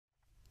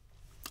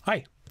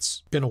Hi,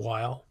 it's been a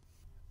while,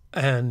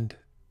 and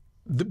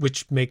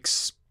which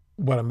makes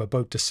what I'm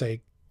about to say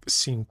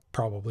seem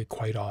probably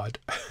quite odd.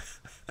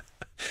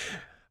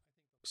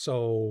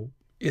 So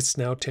it's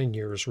now 10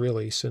 years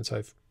really since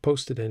I've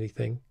posted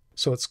anything.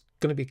 So it's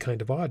going to be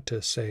kind of odd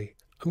to say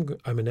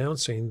I'm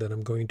announcing that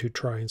I'm going to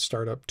try and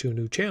start up 2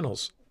 new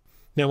channels.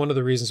 Now, one of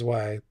the reasons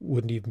why I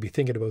wouldn't even be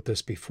thinking about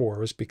this before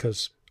was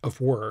because of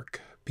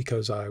work,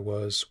 because I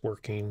was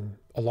working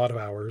a lot of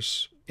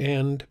hours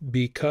and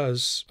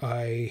because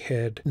I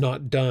had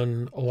not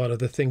done a lot of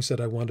the things that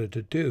I wanted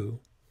to do.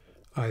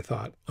 I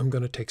thought I'm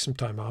going to take some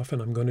time off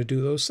and I'm going to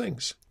do those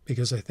things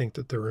because I think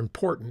that they're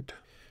important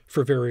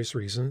for various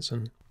reasons.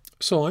 And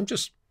so I'm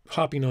just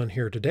hopping on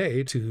here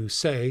today to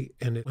say,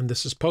 and when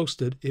this is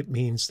posted, it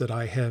means that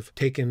I have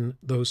taken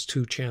those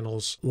 2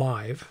 channels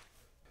live.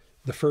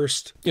 The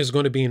first is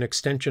going to be an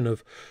extension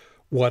of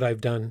what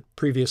I've done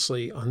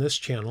previously on this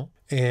channel,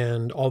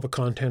 and all the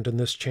content in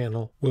this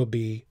channel will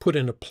be put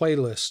in a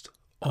playlist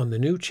on the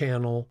new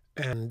channel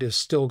and is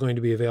still going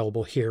to be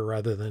available here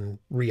rather than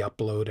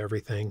re-upload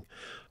everything.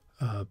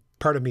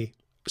 Part of me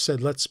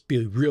said, let's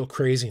be real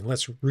crazy and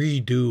let's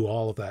redo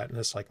all of that. And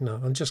it's like, no,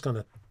 I'm just going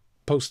to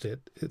post it.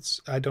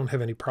 I don't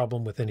have any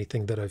problem with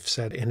anything that I've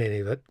said in any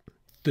of it.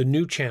 The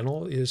new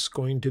channel is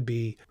going to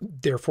be,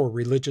 therefore,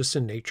 religious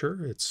in nature.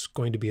 It's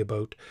going to be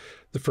about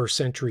the first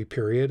century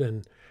period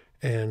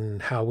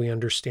and how we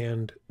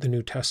understand the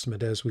New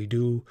Testament as we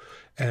do,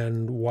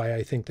 and why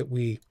I think that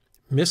we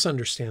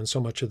misunderstand so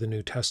much of the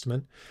New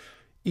Testament,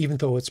 even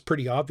though it's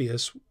pretty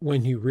obvious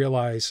when you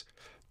realize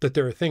that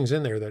there are things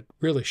in there that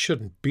really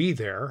shouldn't be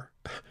there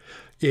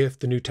if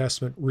the New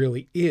Testament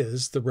really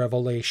is the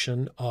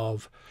revelation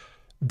of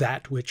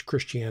that which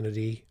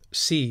Christianity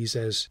sees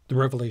as the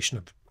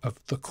revelation of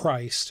the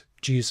Christ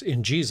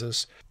in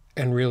Jesus,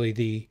 and really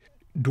the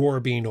door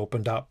being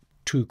opened up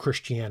to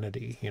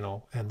Christianity,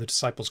 and the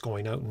disciples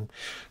going out and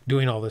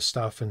doing all this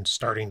stuff and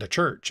starting the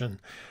church. And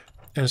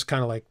it's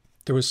kind of like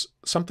there was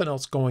something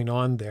else going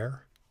on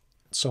there.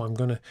 So I'm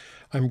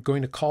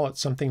going to call it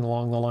something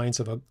along the lines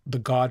of the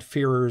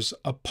God-fearers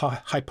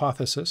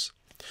hypothesis,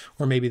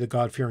 or maybe the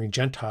God-fearing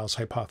Gentiles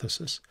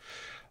hypothesis,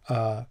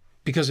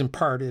 because in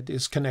part it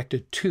is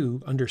connected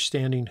to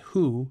understanding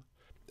who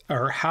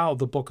or how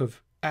the book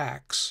of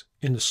Acts,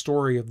 in the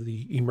story of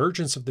the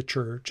emergence of the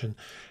church and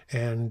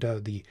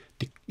the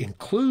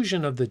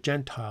inclusion of the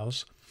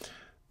Gentiles,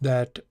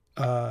 that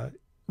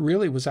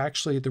really was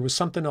actually, there was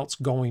something else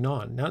going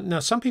on. Now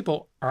some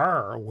people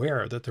are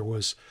aware that there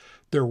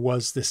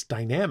was this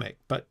dynamic,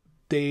 but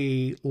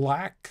they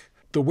lack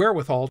the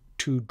wherewithal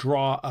to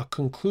draw a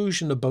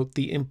conclusion about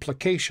the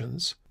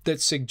implications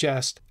that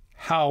suggest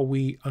how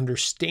we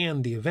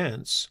understand the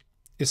events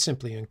is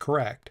simply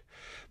incorrect.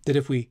 That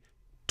if we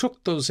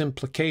took those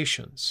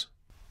implications,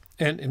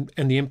 and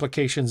the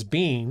implications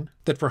being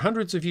that for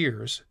hundreds of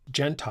years,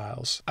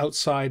 Gentiles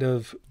outside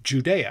of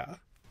Judea,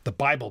 the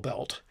Bible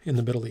Belt in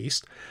the Middle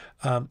East,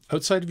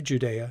 outside of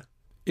Judea,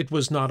 it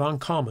was not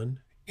uncommon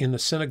in the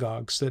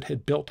synagogues that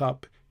had built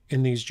up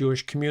in these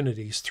Jewish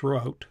communities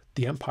throughout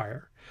the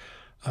empire,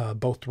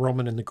 both the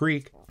Roman and the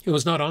Greek, it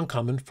was not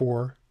uncommon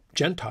for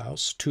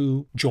Gentiles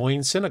to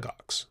join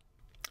synagogues.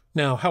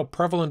 Now, how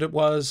prevalent it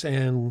was,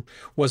 and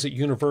was it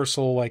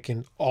universal like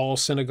in all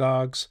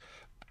synagogues?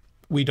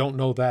 We don't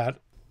know that.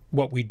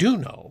 What we do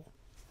know,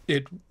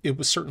 it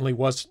certainly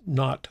was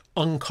not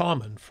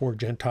uncommon for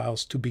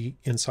Gentiles to be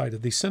inside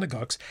of these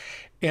synagogues.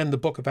 And the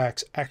book of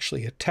Acts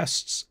actually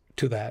attests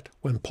to that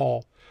when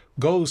Paul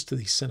goes to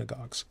these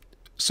synagogues.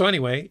 So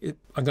anyway,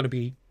 I'm going to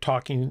be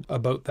talking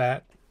about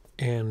that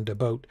and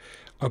about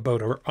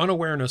our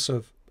unawareness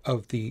of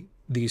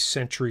these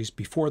centuries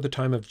before the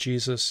time of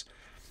Jesus,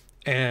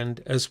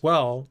 and as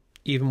well,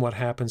 even what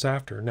happens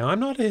after. Now, I'm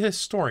not a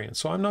historian,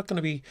 so I'm not going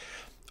to be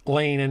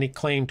laying any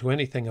claim to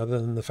anything other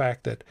than the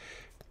fact that,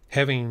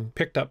 having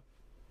picked up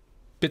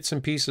bits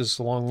and pieces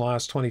along the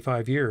last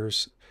 25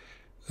 years,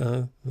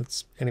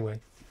 anyway,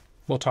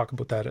 we'll talk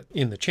about that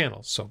in the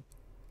channel. So,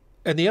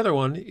 and the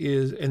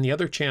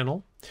other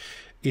channel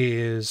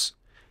is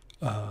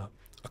a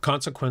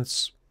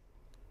consequence,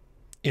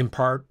 in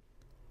part,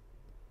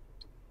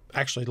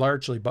 actually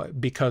largely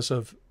because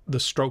of the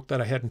stroke that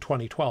I had in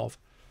 2012,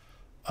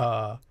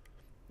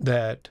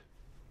 that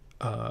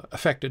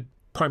affected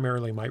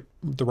primarily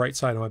the right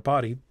side of my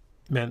body,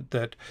 meant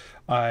that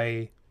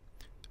I,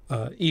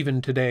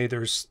 even today,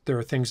 there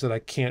are things that I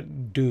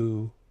can't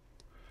do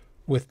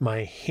with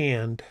my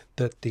hand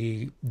that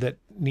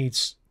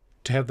needs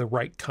to have the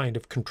right kind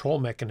of control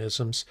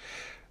mechanisms.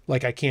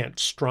 Like I can't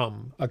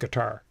strum a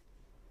guitar.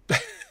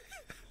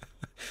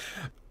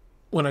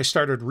 When I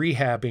started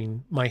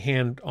rehabbing my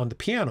hand on the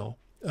piano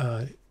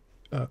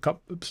a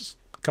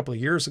couple of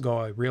years ago,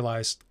 I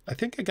realized I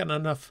think I got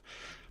enough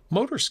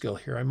motor skill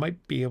here. I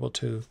might be able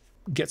to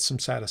get some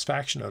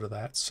satisfaction out of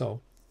that.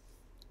 So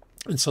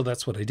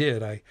that's what I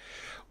did. I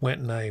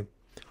went and I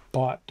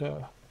bought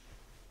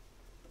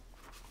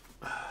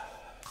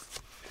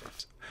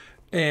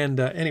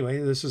anyway,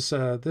 this is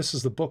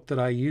the book that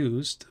I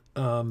used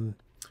in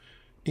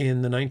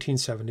the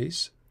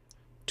 1970s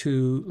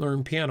to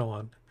learn piano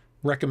on,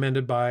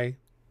 recommended by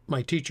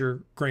my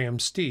teacher, Graham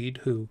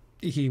Steed, who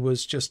he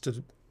was just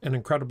an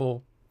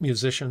incredible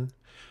musician,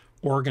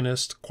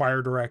 organist,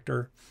 choir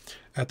director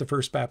at the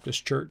First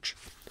Baptist Church.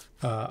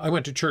 I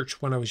went to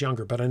church when I was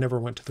younger, but I never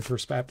went to the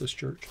First Baptist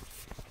Church.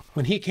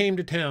 When he came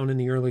to town in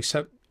the early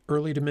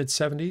to mid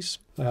 70s,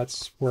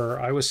 that's where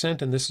I was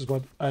sent, and this is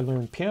what I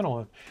learned piano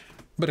on.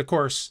 But of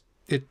course,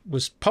 it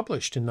was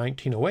published in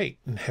 1908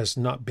 and has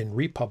not been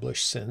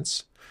republished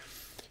since.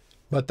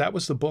 But that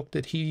was the book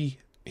that he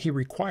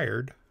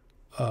required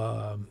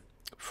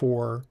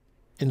for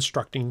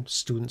instructing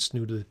students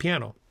new to the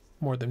piano,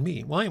 more than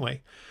me. Well,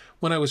 anyway,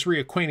 when I was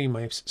reacquainting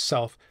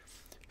myself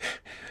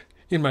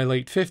in my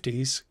late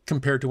 50s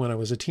compared to when I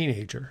was a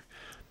teenager,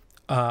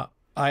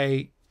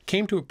 I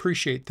came to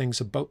appreciate things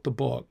about the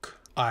book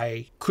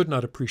I could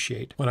not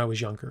appreciate when I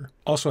was younger.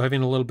 Also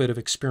having a little bit of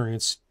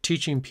experience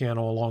teaching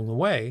piano along the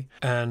way,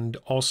 and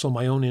also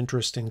my own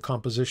interest in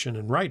composition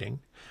and writing.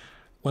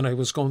 When I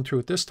was going through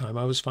it this time,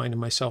 I was finding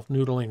myself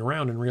noodling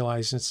around and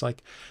realizing it's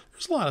like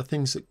there's a lot of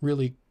things that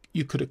really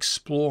you could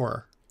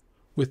explore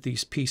with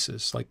these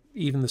pieces, like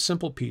even the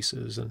simple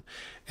pieces,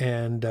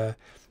 and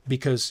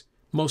because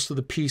most of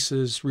the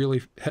pieces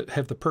really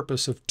have the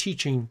purpose of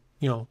teaching,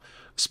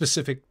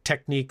 specific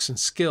techniques and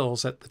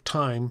skills at the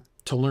time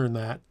to learn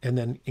that, and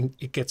then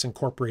it gets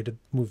incorporated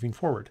moving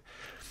forward.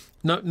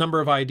 Number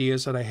of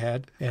ideas that I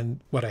had, and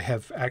what I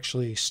have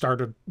actually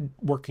started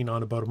working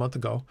on about a month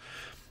ago,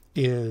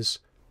 is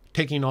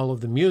taking all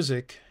of the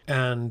music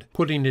and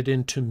putting it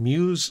into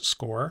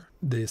MuseScore,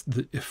 the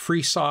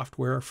free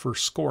software for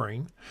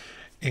scoring.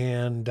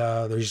 And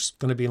there's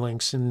going to be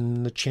links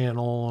in the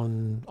channel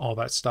and all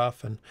that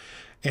stuff.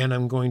 And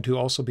I'm going to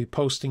also be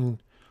posting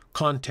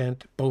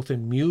content both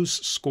in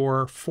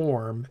MuseScore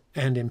form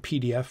and in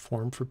PDF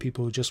form for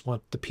people who just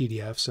want the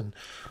PDFs and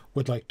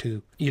would like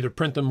to either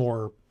print them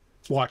or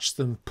watch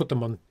them, put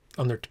them on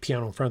their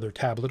piano in front of their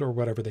tablet or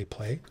whatever they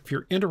play. If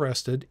you're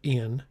interested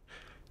in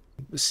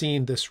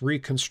seeing this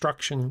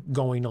reconstruction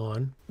going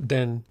on,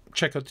 then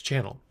check out the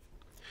channel.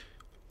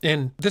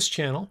 And this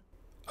channel,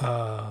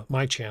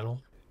 my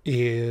channel,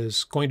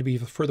 is going to be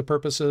for the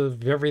purpose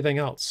of everything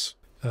else.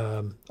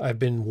 I've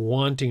been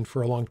wanting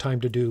for a long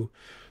time to do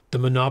the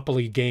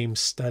Monopoly game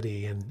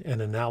study and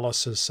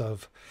analysis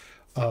of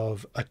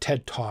a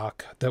TED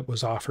Talk that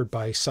was offered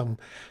by some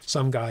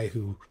guy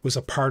who was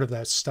a part of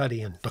that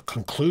study and the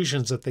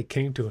conclusions that they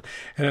came to.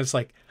 And it's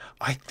like,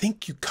 I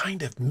think you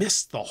kind of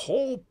missed the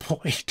whole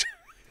point.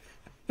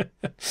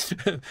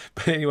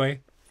 But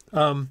anyway,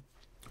 have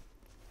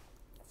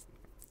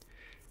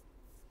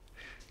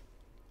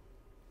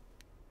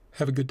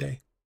a good day.